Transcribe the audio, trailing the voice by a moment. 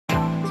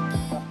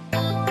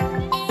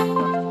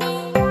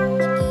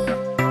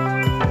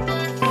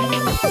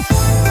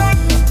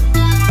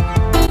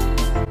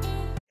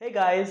Hey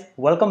guys,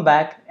 welcome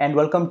back and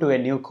welcome to a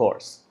new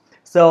course.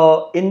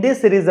 So in this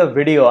series of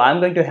video,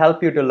 I'm going to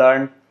help you to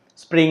learn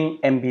Spring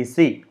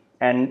MVC.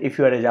 And if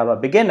you are a Java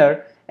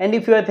beginner and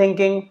if you are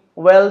thinking,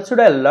 well, should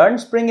I learn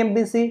Spring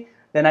MVC?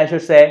 Then I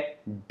should say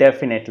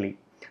definitely.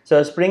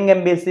 So Spring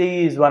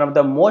MVC is one of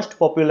the most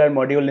popular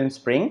module in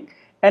Spring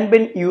and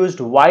been used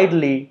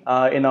widely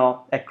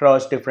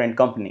across different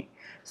companies.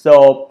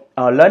 So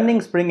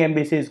learning Spring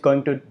MVC is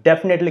going to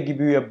definitely give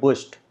you a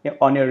boost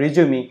on your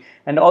resume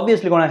and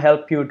obviously going to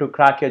help you to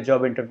crack your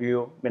job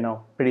interview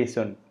pretty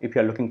soon if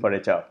you're looking for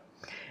a job.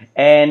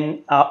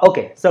 And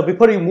okay, so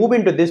before you move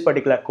into this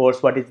particular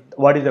course, what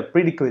is a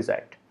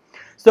prerequisite?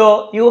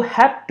 So you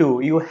have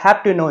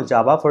to know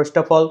Java first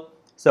of all.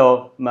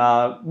 So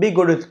be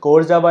good with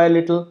core Java a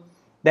little.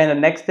 Then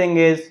the next thing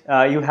is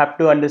you have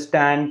to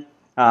understand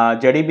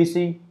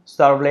JDBC,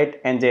 Servlet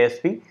and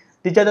JSP.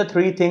 These are the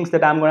three things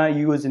that I'm going to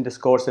use in this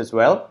course as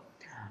well.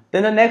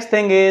 Then the next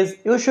thing is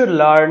you should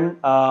learn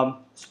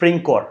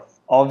Spring Core,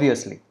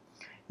 obviously.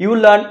 You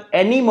learn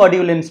any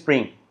module in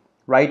Spring,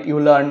 right? You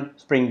learn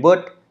Spring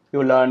Boot,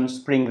 you learn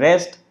Spring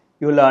REST,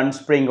 you learn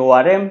Spring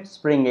ORM,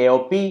 Spring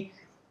AOP,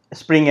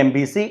 Spring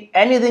MVC,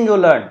 anything you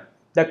learn.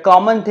 The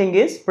common thing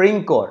is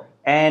Spring Core,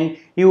 and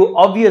you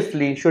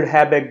obviously should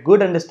have a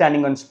good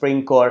understanding on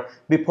Spring Core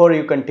before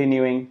you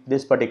continuing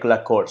this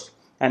particular course.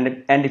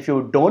 And if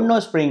you don't know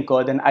Spring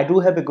Core, then I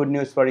do have a good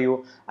news for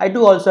you. I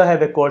do also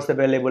have a course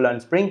available on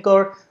Spring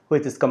Core,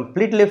 which is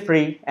completely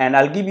free, and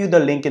I'll give you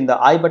the link in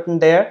the I button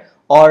there,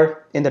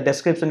 or in the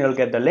description you'll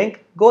get the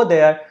link. Go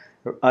there,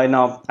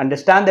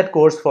 understand that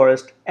course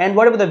first, and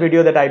whatever the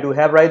video that I do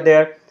have right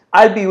there,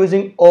 I'll be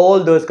using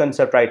all those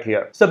concepts right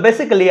here. So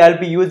basically, I'll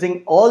be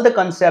using all the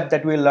concepts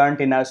that we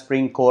learned in our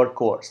Spring Core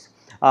course.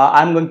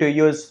 I'm going to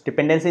use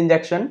dependency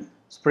injection,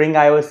 Spring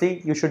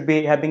IOC. You should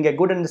be having a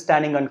good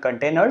understanding on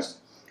containers,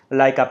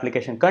 like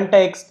application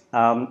context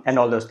and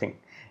all those things.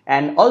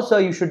 And also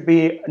you should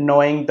be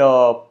knowing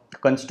the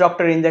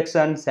constructor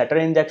injection, setter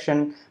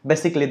injection,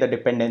 basically the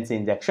dependency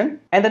injection.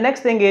 And the next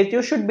thing is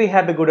you should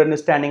have a good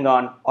understanding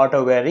on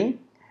auto varying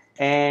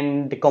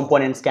and the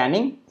component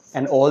scanning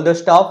and all the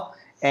stuff.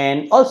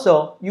 And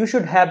also you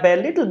should have a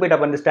little bit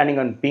of understanding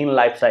on bean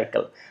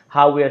lifecycle,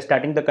 how we are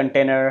starting the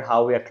container,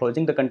 how we are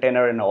closing the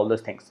container and all those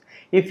things.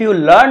 If you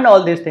learn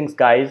all these things,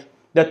 guys,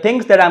 the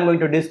things that I'm going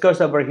to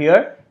discuss over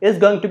here is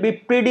going to be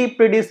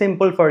pretty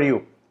simple for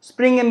you.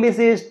 Spring MVC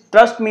is,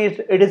 trust me,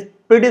 it is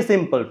pretty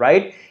simple,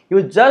 right?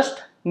 You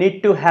just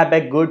need to have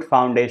a good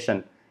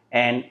foundation.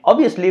 And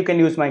obviously you can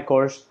use my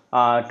course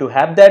to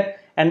have that.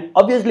 And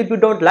obviously if you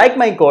don't like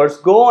my course,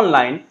 go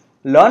online,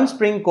 learn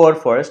Spring Core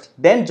first,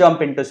 then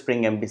jump into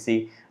Spring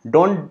MVC.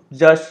 Don't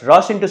just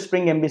rush into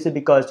Spring MVC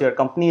because your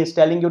company is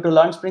telling you to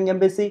learn Spring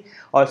MVC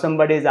or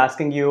somebody is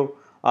asking you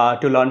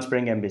to learn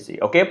Spring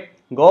MVC, okay?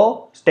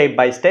 Go step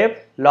by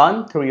step,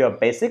 learn through your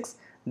basics,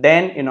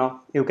 then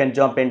you can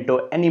jump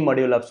into any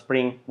module of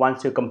Spring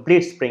once you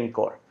complete Spring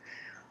Core.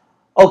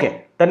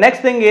 Okay, the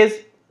next thing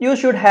is you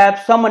should have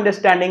some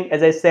understanding,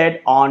 as I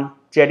said, on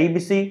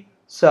JDBC,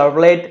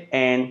 Servlet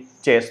and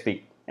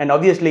JSP, and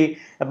obviously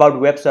about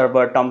web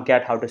server,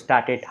 Tomcat, how to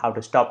start it, how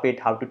to stop it,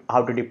 how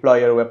to deploy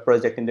your web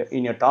project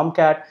in your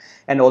Tomcat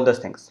and all those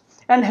things.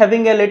 And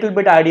having a little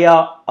bit idea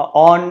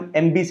on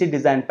MVC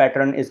design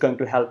pattern is going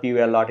to help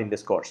you a lot in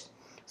this course.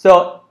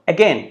 So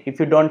again, if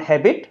you don't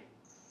have it,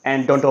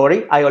 and don't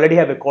worry, I already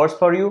have a course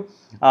for you.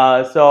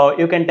 So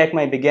you can take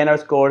my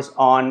beginner's course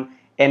on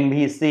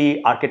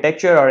MVC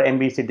architecture or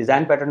MVC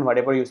design pattern,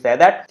 whatever you say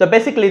that. So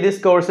basically this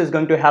course is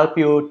going to help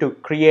you to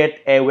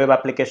create a web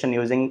application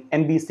using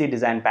MVC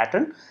design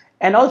pattern.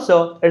 And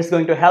also it's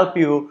going to help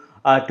you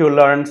to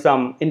learn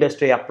some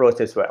industry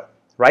approach as well,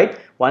 right?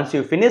 Once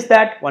you finish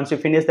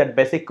that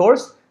basic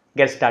course,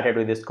 get started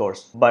with this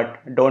course,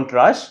 but don't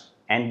rush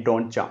and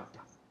don't jump,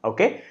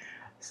 okay?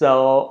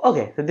 So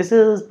this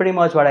is pretty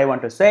much what I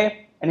want to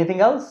say. Anything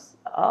else?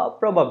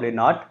 Probably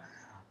not.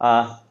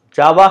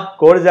 Java,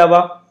 core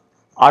Java,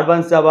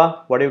 advanced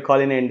Java, what do you call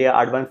in India,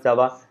 advanced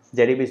Java,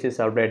 JDBC,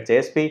 Servlet,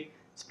 JSP,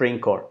 Spring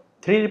Core.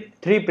 Three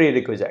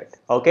prerequisites,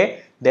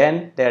 okay?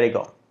 Then there you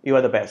go. You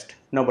are the best.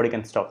 Nobody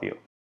can stop you.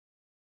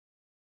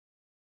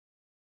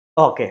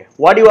 Okay,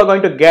 what you are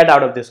going to get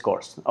out of this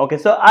course? Okay,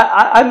 so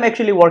I'm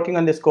actually working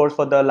on this course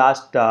for the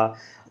last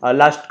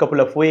couple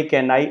of weeks,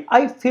 and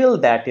I feel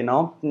that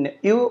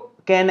you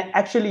can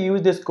actually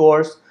use this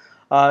course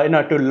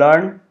to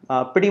learn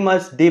pretty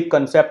much deep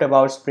concept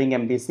about Spring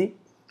MVC.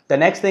 The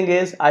next thing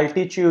is I'll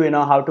teach you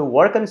how to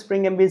work on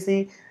Spring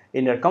MVC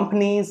in your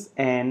companies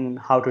and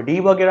how to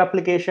debug your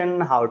application,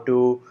 how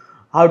to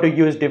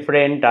use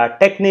different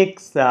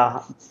techniques,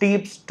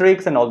 tips,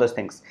 tricks and all those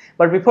things.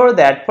 But before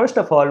that, first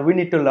of all, we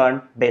need to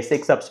learn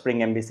basics of Spring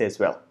MVC as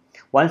well.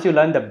 Once you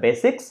learn the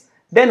basics,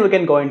 then we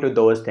can go into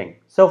those things.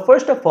 So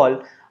first of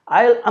all,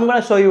 I'm going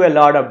to show you a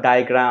lot of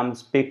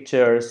diagrams,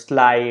 pictures,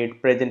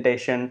 slide,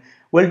 presentation.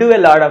 We'll do a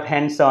lot of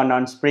hands-on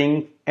on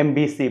Spring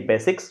MVC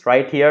basics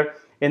right here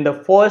in the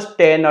first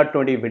 10 or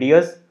 20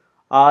 videos.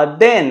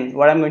 Then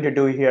what I'm going to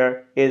do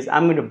here is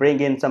I'm going to bring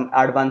in some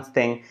advanced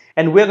thing,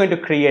 and we're going to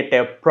create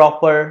a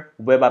proper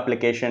web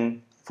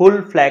application,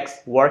 full flex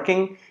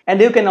working. And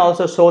you can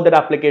also show that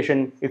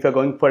application if you're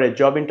going for a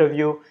job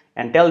interview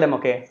and tell them,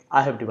 okay,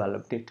 I have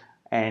developed it.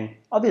 And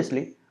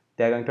obviously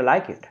they're going to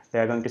like it.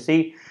 They're going to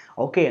see,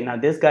 okay, now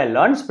this guy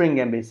learned Spring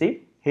MVC.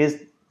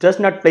 He's just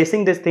not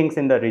placing these things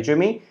in the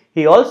resume.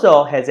 He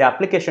also has an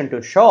application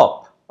to show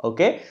up.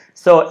 Okay,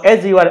 so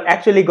as you are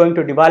actually going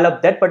to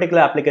develop that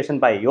particular application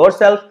by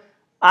yourself,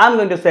 I'm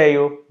going to say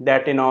you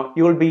that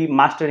you will be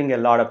mastering a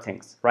lot of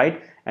things,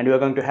 right? And you are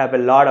going to have a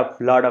lot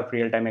of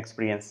real-time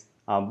experience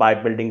by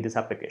building this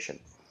application.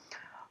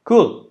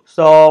 Cool.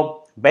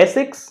 So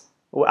basics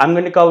I'm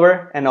going to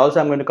cover, and also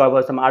I'm going to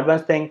cover some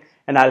advanced thing,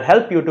 and I'll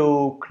help you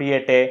to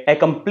create a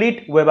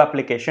complete web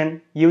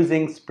application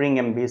using Spring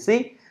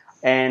MVC,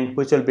 and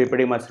which will be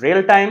pretty much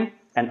real-time.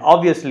 And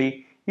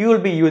obviously you will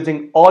be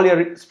using all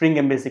your Spring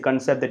MVC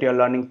concept that you're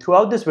learning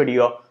throughout this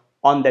video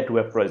on that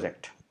web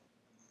project.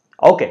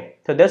 Okay,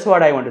 so that's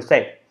what I want to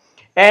say.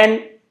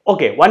 And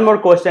okay, one more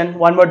question,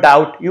 one more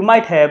doubt you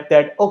might have,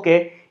 that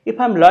okay, if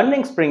I'm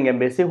learning Spring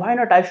MVC, why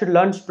not I should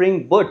learn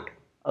Spring Boot?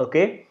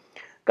 Okay,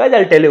 guys,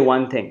 I'll tell you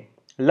one thing.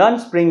 Learn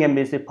Spring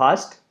MVC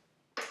first,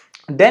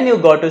 then you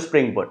go to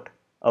Spring Boot.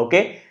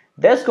 Okay,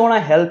 that's gonna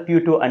help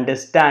you to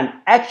understand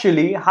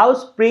actually how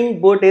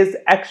Spring Boot is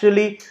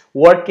actually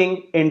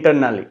working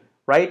internally,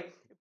 right?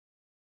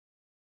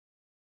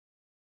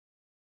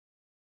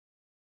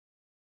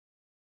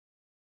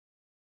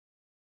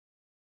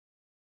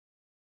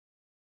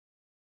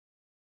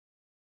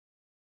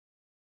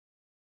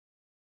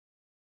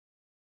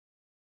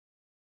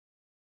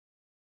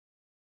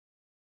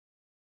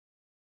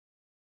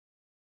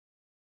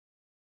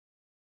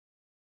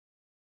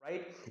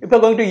 Right? If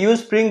you're going to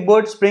use Spring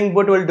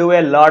Boot will do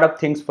a lot of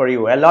things for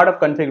you, a lot of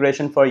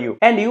configuration for you.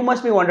 And you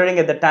must be wondering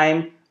at the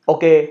time,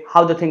 okay,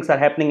 how the things are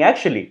happening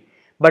actually.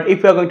 But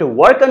if you're going to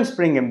work on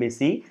Spring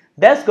MVC,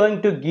 that's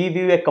going to give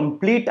you a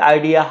complete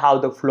idea how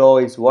the flow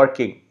is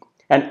working.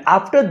 And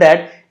after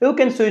that, you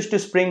can switch to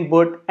Spring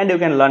Boot and you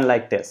can learn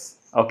like this.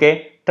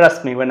 Okay,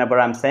 trust me whenever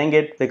I'm saying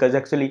it, because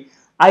actually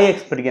I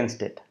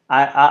experienced it.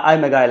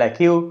 I'm a guy like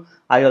you.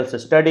 I also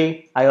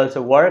study, I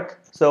also work.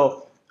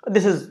 So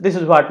this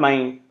is what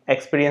my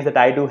experience that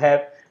I do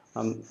have.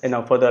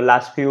 For the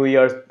last few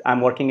years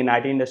I'm working in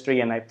IT industry,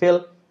 and I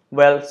feel,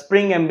 well,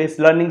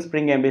 learning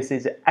Spring MVC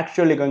is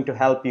actually going to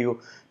help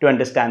you to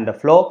understand the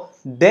flow.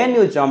 Then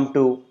you jump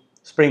to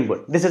Spring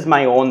Boot. This is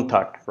my own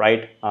thought,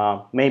 right?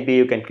 Maybe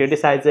you can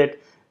criticize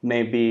it.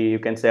 Maybe you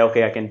can say,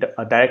 okay, I can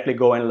directly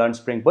go and learn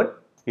Spring Boot.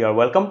 You're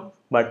welcome.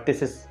 But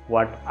this is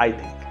what I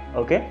think.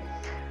 Okay.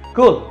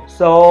 Cool.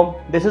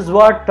 So this is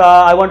what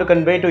I want to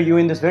convey to you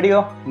in this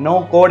video.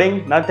 No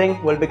coding,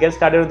 nothing. We'll get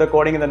started with the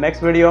coding in the next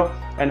video,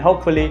 and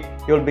hopefully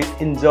you'll be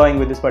enjoying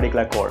with this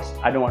particular course.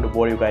 I don't want to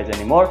bore you guys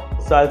anymore.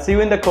 So I'll see you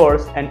in the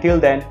course.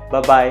 Until then,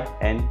 bye bye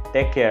and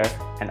take care,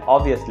 and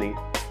obviously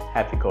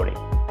happy coding.